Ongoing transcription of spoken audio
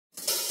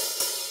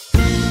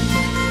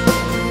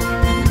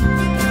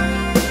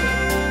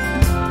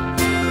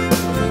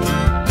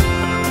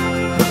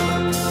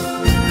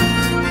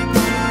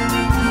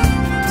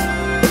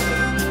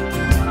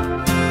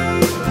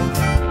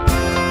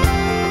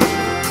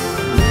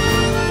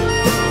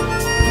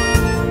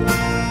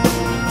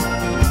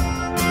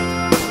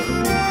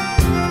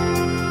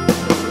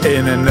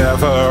In a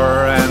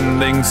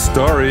never-ending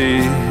story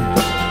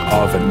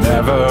of a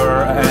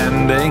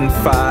never-ending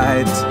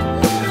fight,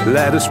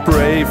 let us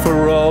pray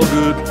for all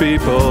good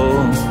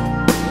people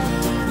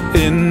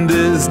in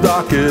this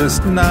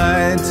darkest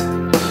night.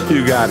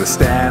 You gotta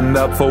stand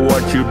up for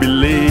what you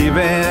believe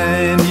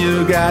in.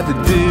 You got to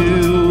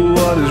do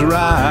what is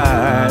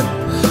right.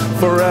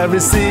 For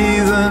every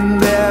season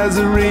there's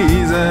a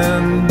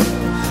reason.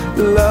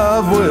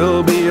 Love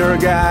will be your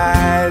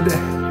guide.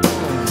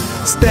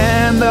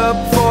 Stand up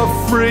for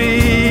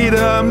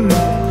freedom.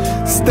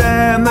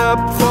 Stand up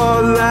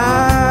for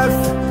life.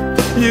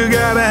 You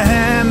gotta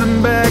hand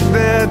them back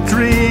their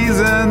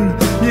treason.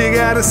 You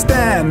gotta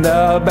stand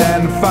up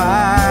and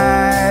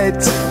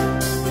fight.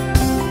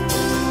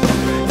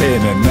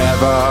 In a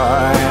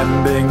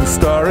never-ending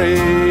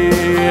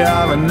story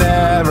of a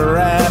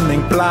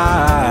never-ending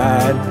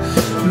plight,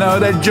 know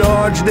that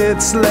George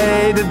did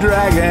slay the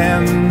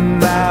dragon.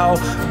 Now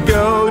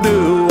go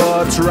do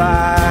what's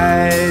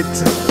right.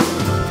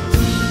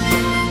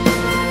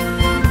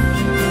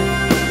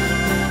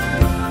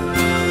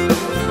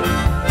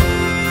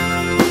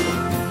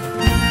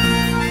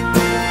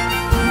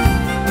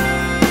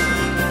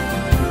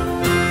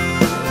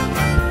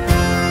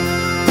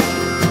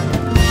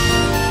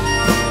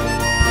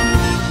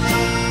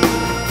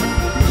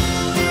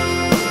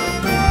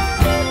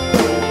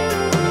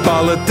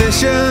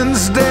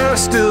 Politicians, they're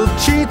still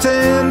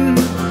cheating.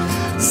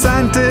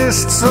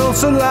 Scientists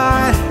also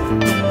lie.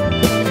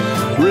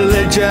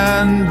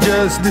 Religion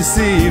just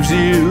deceives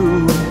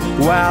you,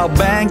 while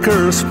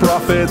bankers'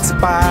 profits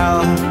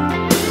pile.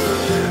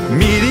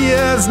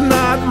 Media's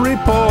not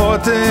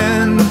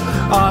reporting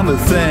on the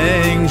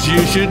things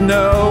you should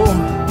know,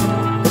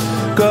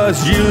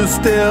 'cause you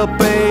still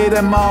pay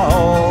them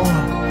all,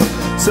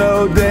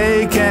 so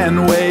they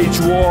can wage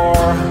war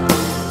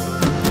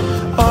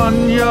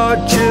on your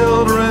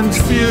children's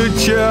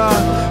future,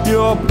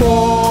 your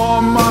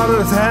poor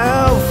mother's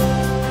health,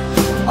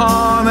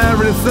 on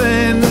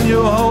everything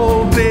you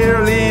hold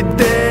dearly.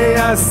 They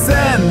are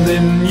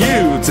sending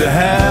you to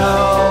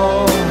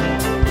hell.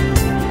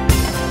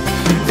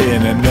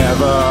 In a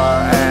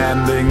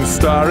never-ending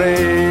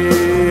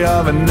story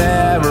of a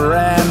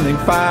never-ending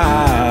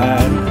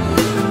fight,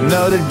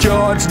 know that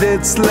George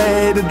did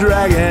slay the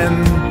dragon.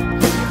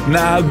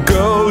 Now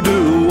go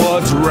do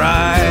what's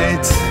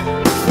right.